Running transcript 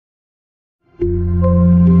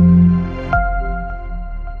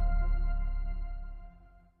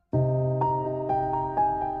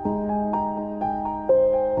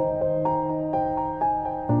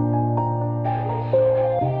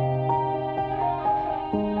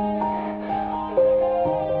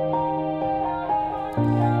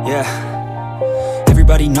Yeah.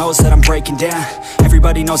 Everybody knows that I'm breaking down.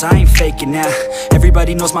 Everybody knows I ain't faking now.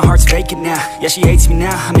 Everybody knows my heart's vacant now. Yeah, she hates me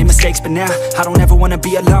now, I made mistakes, but now I don't ever wanna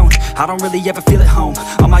be alone. I don't really ever feel at home.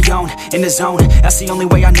 On my own, in the zone, that's the only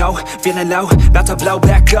way I know. Feeling low, about to blow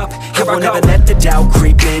back up. I won't ever let the doubt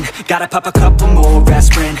creep in. Gotta pop a couple more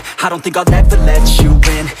aspirin. I don't think I'll ever let you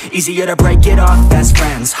in. Easier to break it off best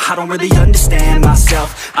friends. I don't really understand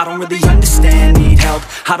myself. I don't really understand, need help.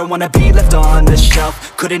 I don't wanna be left on the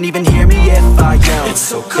shelf. Couldn't even hear me if I yelled. It's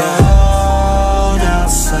so cold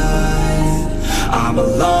outside, I'm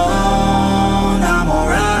alone, I'm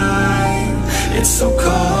alright. It's so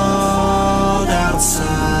cold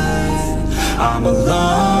outside, I'm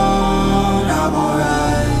alone, I'm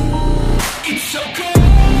alright. It's so cold.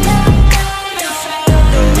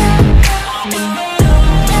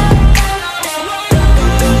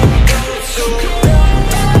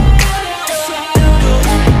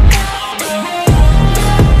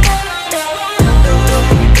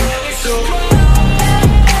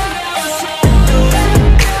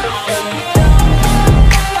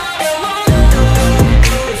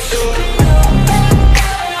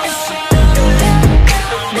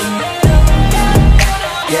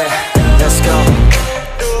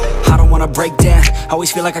 Break down,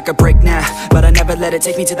 always feel like I could break now, but I never let it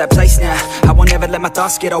take me to that place now. I won't ever let my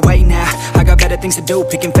thoughts get away now. I got better things to do,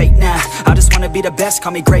 picking fate now. I just wanna be the best,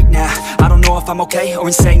 call me great now. I don't know if I'm okay or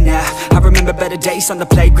insane now. I remember better days on the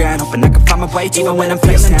playground, hoping I can find my way to even when I'm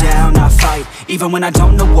feeling down, I fight, even when I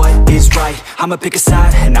don't know what is right. I'ma pick a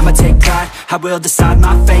side, and I'ma take pride. I will decide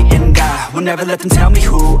my fate, and I will never let them tell me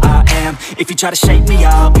who I am. If you try to shake me,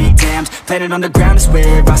 I'll be damned. Planet on the ground is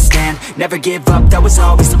where I stand. Never give up, that was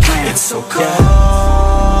always the plan. It's so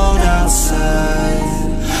cold outside,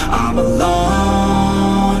 I'm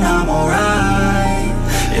alone, I'm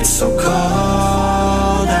alright. It's so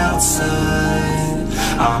cold outside,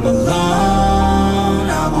 I'm alone,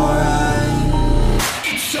 I'm alright.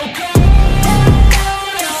 It's so cold.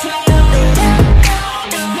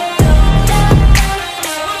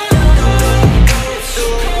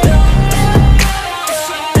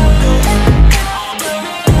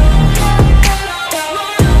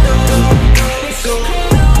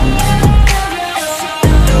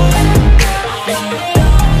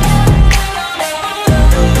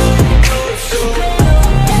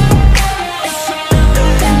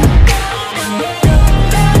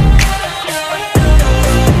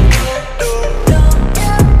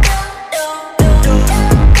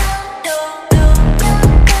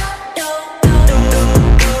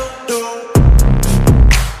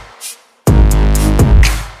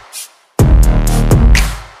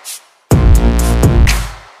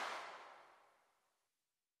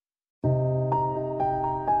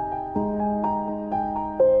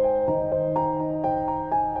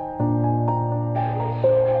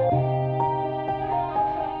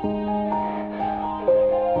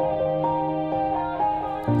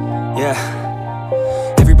 Yeah.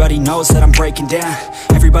 Everybody knows that I'm breaking down.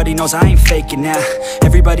 Everybody knows I ain't faking now.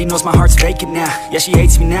 Everybody knows my heart's vacant now. Yeah, she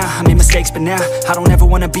hates me now, I made mistakes, but now I don't ever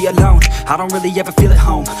wanna be alone. I don't really ever feel at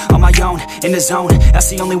home. On my own, in the zone, that's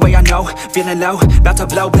the only way I know. Feeling low, about to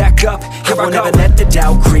blow back up. I won't ever let the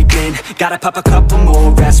doubt creep in. Gotta pop a couple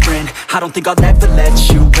more aspirin. I don't think I'll ever let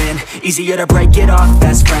you in. Easier to break it off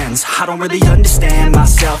best friends. I don't really understand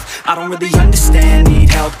myself. I don't really understand, need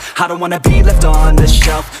help. I don't wanna be left on the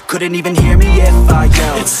shelf. Couldn't even hear me if I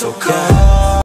yelled. It's so cold.